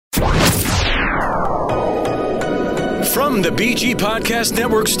From the BG Podcast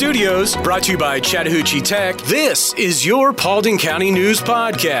Network studios, brought to you by Chattahoochee Tech, this is your Paulding County News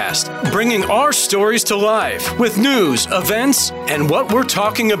Podcast, bringing our stories to life with news, events, and what we're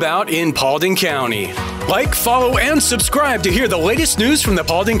talking about in Paulding County. Like, follow, and subscribe to hear the latest news from the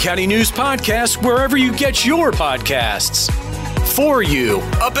Paulding County News Podcast wherever you get your podcasts. For you,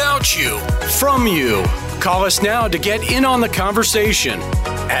 about you, from you. Call us now to get in on the conversation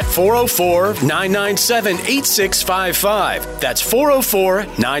at 404-997-8655. That's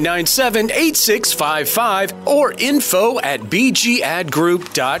 404-997-8655 or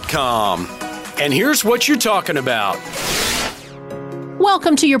info@bgadgroup.com. And here's what you're talking about.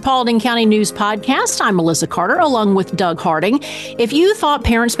 Welcome to your Paulding County News Podcast. I'm Melissa Carter, along with Doug Harding. If you thought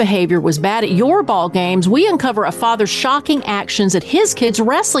parents' behavior was bad at your ball games, we uncover a father's shocking actions at his kid's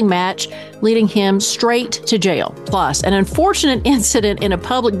wrestling match, leading him straight to jail. Plus, an unfortunate incident in a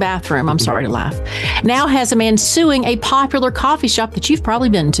public bathroom, I'm sorry to laugh, now has a man suing a popular coffee shop that you've probably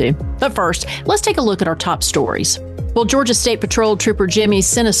been to. But first, let's take a look at our top stories. Well, Georgia State Patrol Trooper Jimmy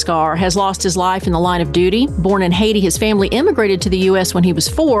Siniscar has lost his life in the line of duty. Born in Haiti, his family immigrated to the U.S. when he was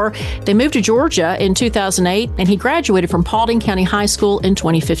 4. They moved to Georgia in 2008, and he graduated from Paulding County High School in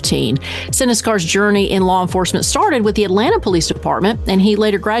 2015. Siniscar's journey in law enforcement started with the Atlanta Police Department, and he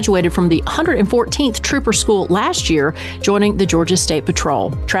later graduated from the 114th Trooper School last year, joining the Georgia State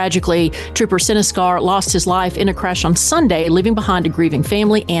Patrol. Tragically, Trooper Siniscar lost his life in a crash on Sunday, leaving behind a grieving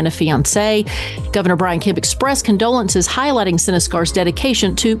family and a fiancé. Governor Brian Kemp expressed condolences highlighting Siniscar's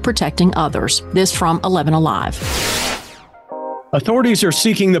dedication to protecting others. This from 11 Alive. Authorities are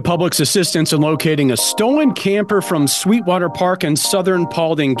seeking the public's assistance in locating a stolen camper from Sweetwater Park in southern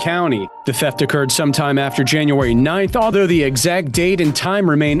Paulding County. The theft occurred sometime after January 9th, although the exact date and time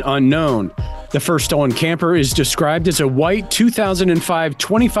remain unknown. The first stolen camper is described as a white 2005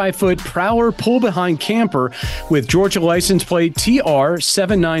 25-foot Prowler pull-behind camper with Georgia license plate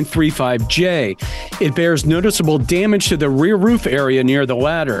TR7935J. It bears noticeable damage to the rear roof area near the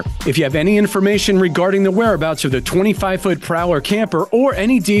ladder. If you have any information regarding the whereabouts of the 25-foot Prowler camper or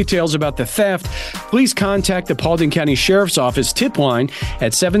any details about the theft, please contact the Paulding County Sheriff's Office tip line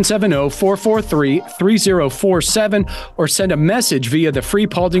at 770-443-3047 or send a message via the free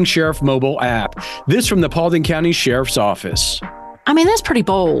Paulding Sheriff mobile app. This from the Paulding County Sheriff's Office. I mean, that's pretty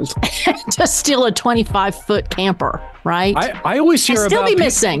bold to steal a 25-foot camper, right? I always hear and still about be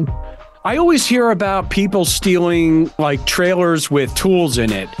missing. I always hear about people stealing like trailers with tools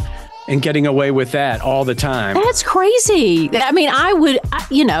in it and getting away with that all the time. That's crazy. I mean, I'm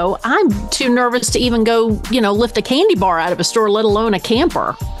too nervous to even go, lift a candy bar out of a store, let alone a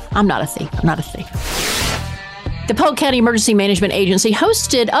camper. I'm not a thief. The Polk County Emergency Management Agency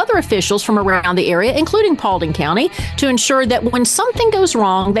hosted other officials from around the area, including Paulding County, to ensure that when something goes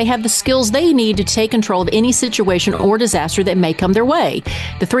wrong, they have the skills they need to take control of any situation or disaster that may come their way.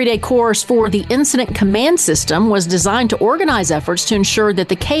 The 3-day course for the Incident Command System was designed to organize efforts to ensure that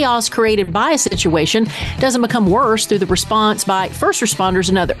the chaos created by a situation doesn't become worse through the response by first responders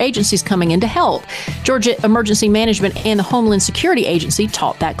and other agencies coming in to help. Georgia Emergency Management and the Homeland Security Agency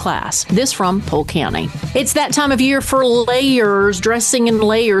taught that class. This from Polk County. It's that time of year for layers, dressing in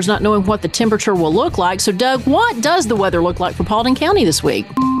layers, not knowing what the temperature will look like. So, Doug, what does the weather look like for Paulding County this week?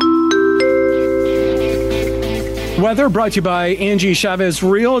 Weather brought to you by Angie Chavez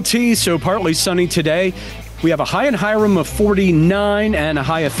Realty. So partly sunny today. We have a high in Hiram of 49 and a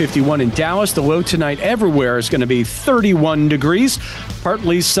high of 51 in Dallas. The low tonight everywhere is going to be 31 degrees.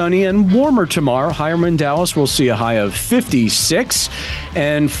 Partly sunny and warmer tomorrow. Hiram and Dallas will see a high of 56.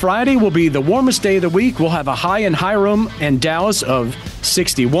 And Friday will be the warmest day of the week. We'll have a high in Hiram and Dallas of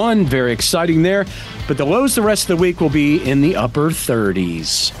 61. Very exciting there. But the lows the rest of the week will be in the upper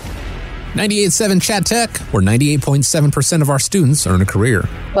 30s. 98.7 Chat Tech, where 98.7% of our students earn a career.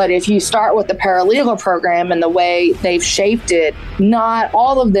 But if you start with the paralegal program and the way they've shaped it, not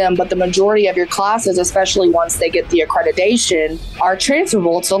all of them, but the majority of your classes, especially once they get the accreditation, are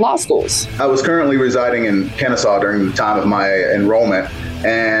transferable to law schools. I was currently residing in Kennesaw during the time of my enrollment,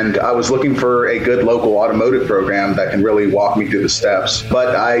 and I was looking for a good local automotive program that can really walk me through the steps.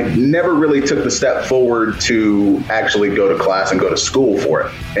 But I never really took the step forward to actually go to class and go to school for it.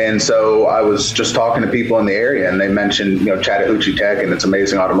 And so I was just talking to people in the area, and they mentioned, Chattahoochee Tech and its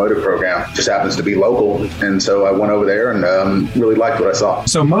amazing automotive program. It just happens to be local. And so I went over there and really liked what I saw.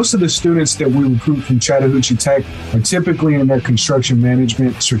 So most of the students that we recruit from Chattahoochee Tech are typically in their construction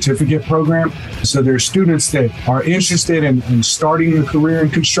management certificate program. So they're students that are interested in starting a career in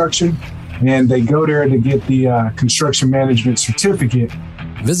construction, and they go there to get the construction management certificate.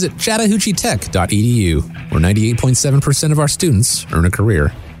 Visit chattahoocheetech.edu, where 98.7% of our students earn a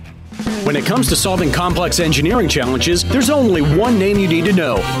career. When it comes to solving complex engineering challenges, there's only one name you need to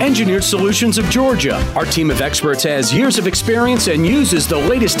know: Engineered Solutions of Georgia. Our team of experts has years of experience and uses the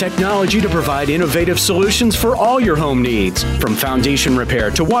latest technology to provide innovative solutions for all your home needs. From foundation repair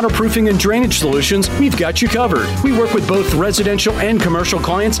to waterproofing and drainage solutions, we've got you covered. We work with both residential and commercial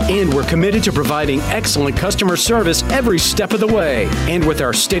clients, and we're committed to providing excellent customer service every step of the way. And with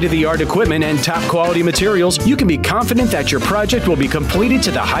our state-of-the-art equipment and top quality materials, you can be confident that your project will be completed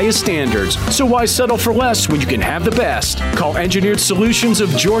to the highest standards. So why settle for less when you can have the best? Call Engineered Solutions of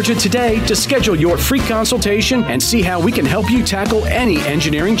Georgia today to schedule your free consultation and see how we can help you tackle any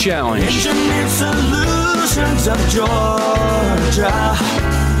engineering challenge. Engineered Solutions of Georgia.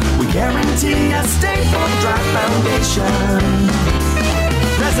 We guarantee a stable, dry foundation.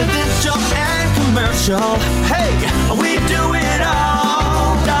 Residential and commercial. Hey, we do it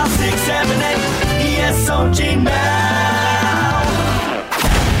all. Dial 678 ESOG now.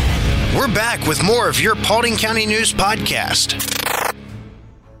 We're back with more of your Paulding County News podcast.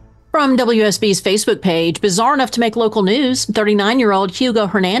 From WSB's Facebook page, bizarre enough to make local news, 39-year-old Hugo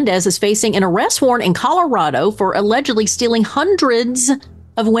Hernandez is facing an arrest warrant in Colorado for allegedly stealing hundreds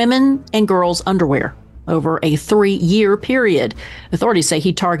of women and girls' underwear over a 3-year period. Authorities say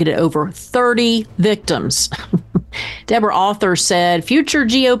he targeted over 30 victims. Deborah Arthur said, future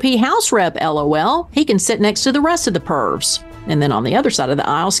GOP House Rep, LOL. He can sit next to the rest of the pervs. And then on the other side of the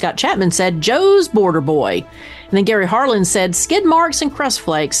aisle, Scott Chapman said, Joe's border boy. And then Gary Harlan said, skid marks and crust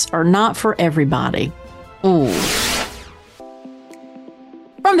flakes are not for everybody. Ooh.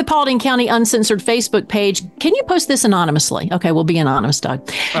 From the Paulding County Uncensored Facebook page, can you post this anonymously? Okay, we'll be anonymous, Doug.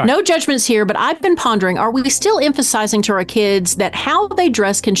 Right. No judgments here, but I've been pondering, are we still emphasizing to our kids that how they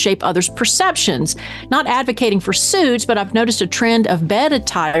dress can shape others' perceptions? Not advocating for suits, but I've noticed a trend of bed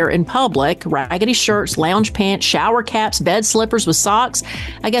attire in public: raggedy shirts, lounge pants, shower caps, bed slippers with socks.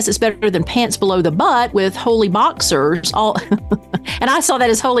 I guess it's better than pants below the butt with holey boxers. All, and I saw that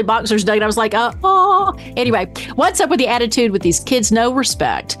as holey boxers, Doug, and I was like, oh. Anyway, what's up with the attitude with these kids? No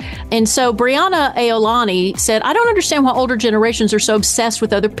respect. And so Brianna Aolani said, I don't understand why older generations are so obsessed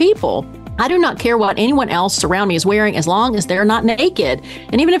with other people. I do not care what anyone else around me is wearing as long as they're not naked.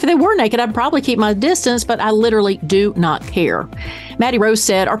 And even if they were naked, I'd probably keep my distance, but I literally do not care. Maddie Rose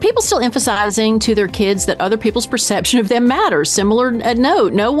said, are people still emphasizing to their kids that other people's perception of them matters? Similar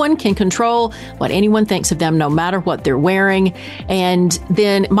note, no one can control what anyone thinks of them, no matter what they're wearing. And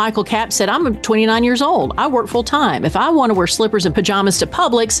then Michael Capp said, I'm 29 years old. I work full time. If I want to wear slippers and pajamas to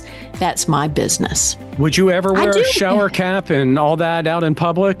Publix, that's my business. Would you ever wear a shower cap and all that out in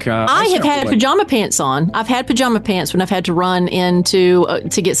public? I have had pajama pants on. I've had pajama pants when I've had to run into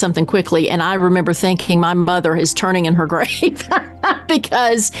to get something quickly. And I remember thinking my mother is turning in her grave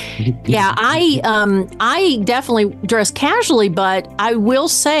because, yeah, I definitely dress casually, but I will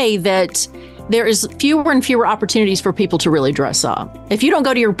say that there is fewer and fewer opportunities for people to really dress up. If you don't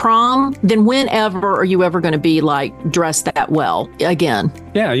go to your prom, then whenever are you ever going to be like dressed that well again?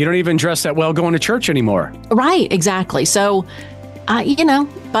 Yeah, you don't even dress that well going to church anymore. Right, exactly. So,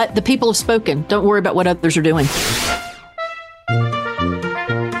 but the people have spoken. Don't worry about what others are doing.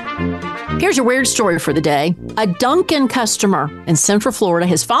 Here's your weird story for the day. A Dunkin customer in Central Florida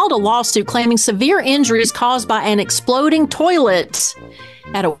has filed a lawsuit claiming severe injuries caused by an exploding toilet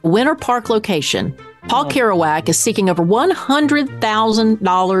at a Winter Park location. Paul Kerouac is seeking over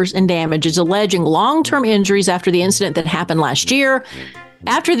 $100,000 in damages, alleging long-term injuries after the incident that happened last year.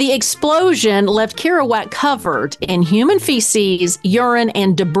 After the explosion left Kerouac covered in human feces, urine,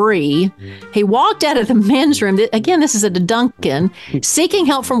 and debris, he walked out of the men's room. Again, this is at a Dunkin', seeking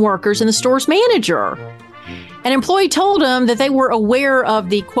help from workers and the store's manager. An employee told him that they were aware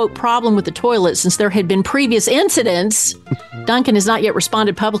of the, quote, problem with the toilet since there had been previous incidents. Dunkin has not yet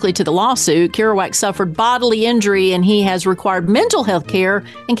responded publicly to the lawsuit. Kerouac suffered bodily injury and he has required mental health care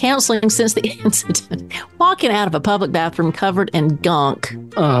and counseling since the incident. Walking out of a public bathroom covered in gunk.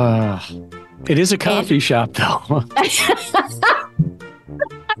 It is a coffee shop, though.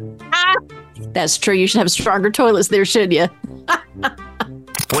 That's true. You should have stronger toilets there, shouldn't you?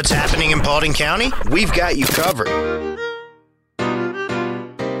 What's happening in Paulding County? We've got you covered.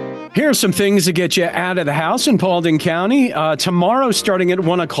 Here are some things to get you out of the house in Paulding County. Tomorrow, starting at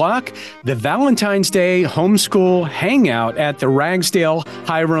 1 o'clock, the Valentine's Day Homeschool Hangout at the Ragsdale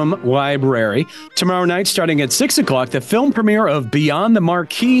Hiram Library. Tomorrow night, starting at 6 o'clock, the film premiere of Beyond the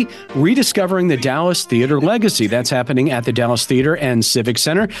Marquee, Rediscovering the Dallas Theater Legacy. That's happening at the Dallas Theater and Civic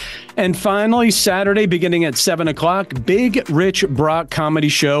Center. And finally, Saturday, beginning at 7 o'clock, Big Rich Brock Comedy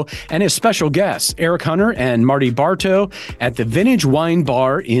Show and his special guests, Eric Hunter and Marty Bartow, at the Vintage Wine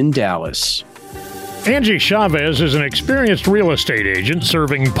Bar in Dallas. Angie Chavez is an experienced real estate agent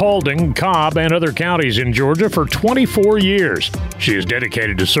serving Paulding, Cobb, and other counties in Georgia for 24 years. She is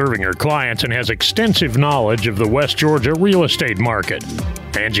dedicated to serving her clients and has extensive knowledge of the West Georgia real estate market.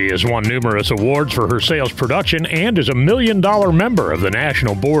 Angie has won numerous awards for her sales production and is a $1 million member of the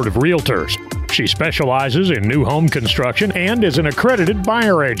National Board of Realtors. She specializes in new home construction and is an accredited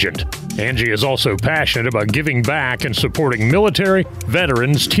buyer agent. Angie is also passionate about giving back and supporting military,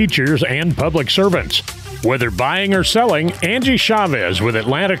 veterans, teachers, and public servants. Whether buying or selling, Angie Chavez with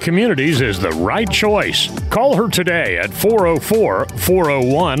Atlanta Communities is the right choice. Call her today at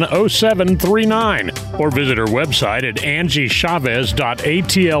 404-401-0739 or visit her website at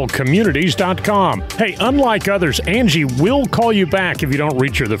angiechavez.atlcommunities.com. Hey, unlike others, Angie will call you back if you don't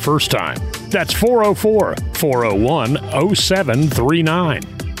reach her the first time. That's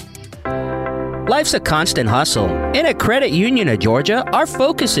 404-401-0739. Life's a constant hustle. And at Credit Union of Georgia, our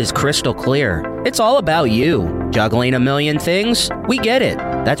focus is crystal clear. It's all about you. Juggling a million things? We get it.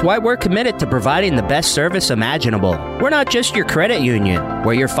 That's why we're committed to providing the best service imaginable. We're not just your credit union.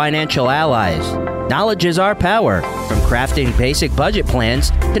 We're your financial allies. Knowledge is our power. From crafting basic budget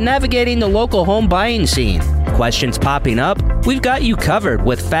plans to navigating the local home buying scene. Questions popping up? We've got you covered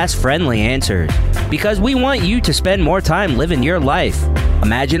with fast, friendly answers. Because we want you to spend more time living your life.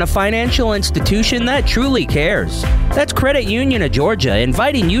 Imagine a financial institution that truly cares. That's Credit Union of Georgia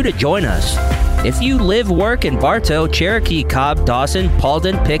inviting you to join us. If you live, work in Bartow, Cherokee, Cobb, Dawson,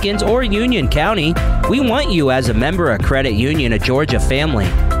 Paulding, Pickens, or Union County, we want you as a member of Credit Union of Georgia family.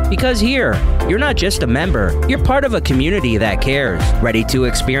 Because here, you're not just a member, you're part of a community that cares. Ready to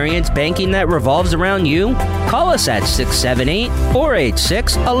experience banking that revolves around you? Call us at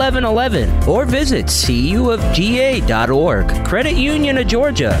 678-486-1111 or visit cuofga.org. Credit Union of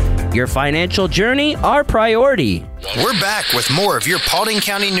Georgia. Your financial journey, our priority. We're back with more of your Paulding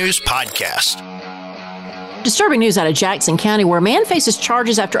County News Podcast. Disturbing news out of Jackson County, where a man faces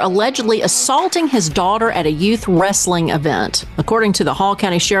charges after allegedly assaulting his daughter at a youth wrestling event. According to the Hall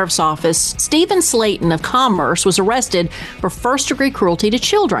County Sheriff's Office, Stephen Slayton of Commerce was arrested for first-degree cruelty to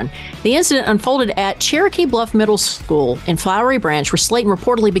children. The incident unfolded at Cherokee Bluff Middle School in Flowery Branch, where Slayton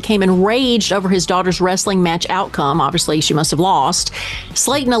reportedly became enraged over his daughter's wrestling match outcome. Obviously, she must have lost.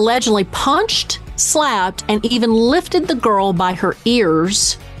 Slayton allegedly punched, slapped, and even lifted the girl by her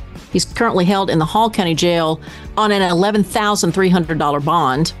ears. He's currently held in the Hall County Jail on an $11,300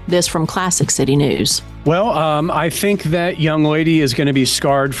 bond. This from Classic City News. Well, I think that young lady is going to be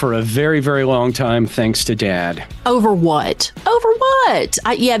scarred for a very, very long time, thanks to Dad. Over what? Over what?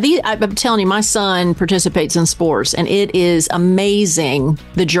 I'm telling you, my son participates in sports, and it is amazing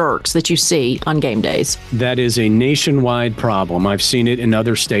the jerks that you see on game days. That is a nationwide problem. I've seen it in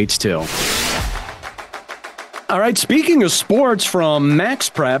other states, too. All right, speaking of sports from Max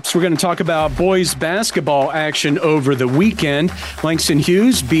Preps, we're going to talk about boys basketball action over the weekend. Langston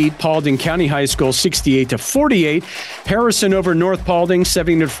Hughes beat Paulding County High School 68-48. Harrison over North Paulding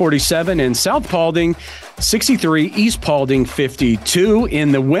 70-47, and South Paulding 63, East Paulding 52.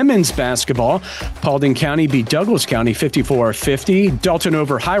 In the women's basketball, Paulding County beat Douglas County 54-50. Dalton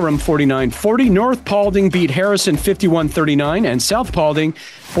over Hiram 49-40. North Paulding beat Harrison 51-39, and South Paulding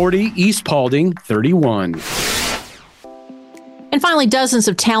 40, East Paulding 31. And finally, dozens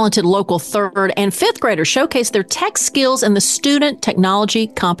of talented local third and fifth graders showcased their tech skills in the Student Technology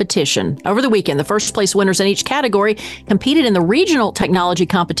Competition. Over the weekend, the first place winners in each category competed in the Regional Technology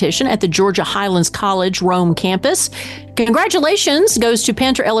Competition at the Georgia Highlands College Rome campus. Congratulations goes to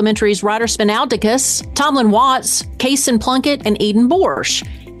Panther Elementary's Ryder Spinaldicus, Tomlin Watts, Kaysen Plunkett, and Eden Borsch.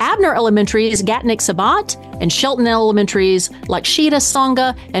 Abner Elementary's Gatnick Sabat, and Shelton Elementary's Lakshita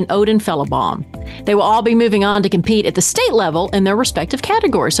Songa and Odin Fellabaum. They will all be moving on to compete at the state level in their respective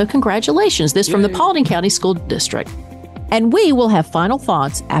categories. So congratulations. This from the Paulding County School District. And we will have final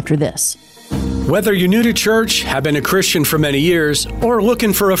thoughts after this. Whether you're new to church, have been a Christian for many years, or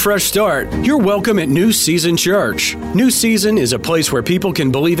looking for a fresh start, you're welcome at New Season Church. New Season is a place where people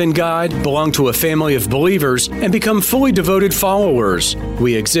can believe in God, belong to a family of believers, and become fully devoted followers.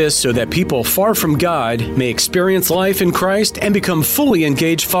 We exist so that people far from God may experience life in Christ and become fully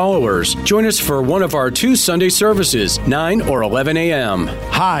engaged followers. Join us for one of our 2 Sunday services, 9 or 11 a.m.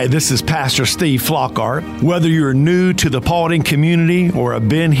 Hi, this is Pastor Steve Flockhart. Whether you're new to the Paulding community or have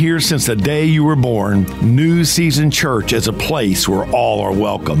been here since the day you were born, New Season Church is a place where all are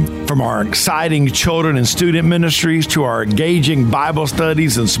welcome. From our exciting children and student ministries to our engaging Bible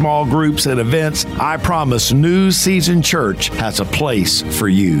studies and small groups and events, I promise New Season Church has a place for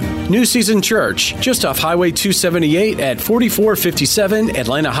you. New Season Church, just off Highway 278 at 4457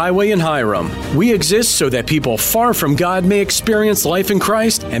 Atlanta Highway in Hiram. We exist so that people far from God may experience life in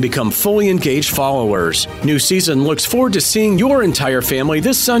Christ and become fully engaged followers. New Season looks forward to seeing your entire family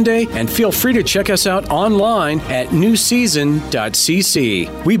this Sunday, and feel free to check us out online at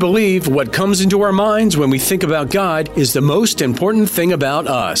newseason.cc. We believe what comes into our minds when we think about God is the most important thing about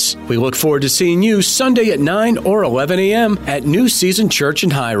us. We look forward to seeing you Sunday at 9 or 11 a.m. at New Season Church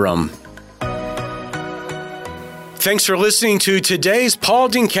in Hiram. Thanks for listening to today's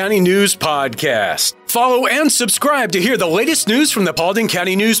Paulding County News Podcast. Follow and subscribe to hear the latest news from the Paulding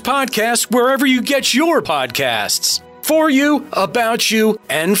County News Podcast wherever you get your podcasts. For you, about you,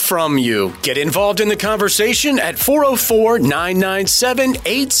 and from you. Get involved in the conversation at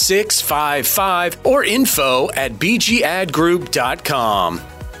 404-997-8655 or info@bgadgroup.com.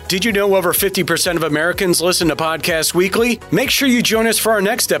 Did you know over 50% of Americans listen to podcasts weekly? Make sure you join us for our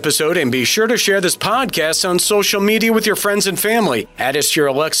next episode, and be sure to share this podcast on social media with your friends and family. Add us to your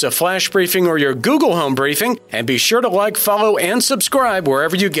Alexa Flash Briefing or your Google Home Briefing, and be sure to like, follow, and subscribe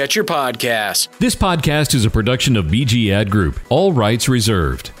wherever you get your podcasts. This podcast is a production of BG Ad Group. All rights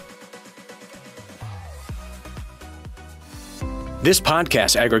reserved. This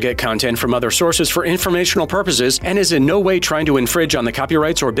podcast aggregate content from other sources for informational purposes and is in no way trying to infringe on the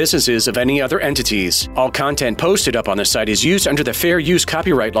copyrights or businesses of any other entities. All content posted up on the site is used under the Fair Use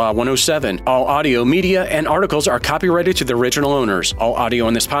Copyright Law 107. All audio, media, and articles are copyrighted to the original owners. All audio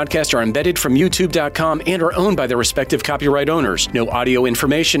on this podcast are embedded from YouTube.com and are owned by their respective copyright owners. No audio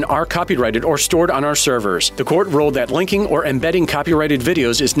information are copyrighted or stored on our servers. The court ruled that linking or embedding copyrighted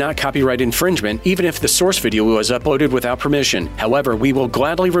videos is not copyright infringement, even if the source video was uploaded without permission. However, we will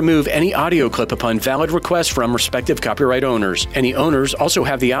gladly remove any audio clip upon valid request from respective copyright owners. Any owners also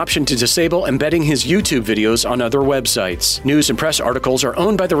have the option to disable embedding his YouTube videos on other websites. News and press articles are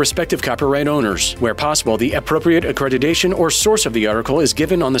owned by the respective copyright owners. Where possible, the appropriate accreditation or source of the article is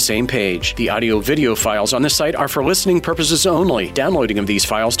given on the same page. The audio-video files on the site are for listening purposes only. Downloading of these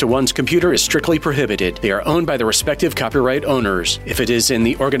files to one's computer is strictly prohibited. They are owned by the respective copyright owners. If it is in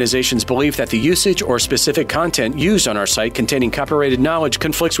the organization's belief that the usage or specific content used on our site containing copyrighted knowledge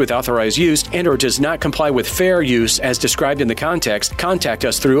conflicts with authorized use and or does not comply with fair use as described in the context, contact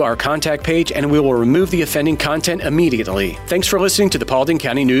us through our contact page and we will remove the offending content immediately. Thanks for listening to the Paulding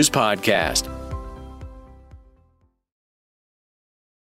County News Podcast.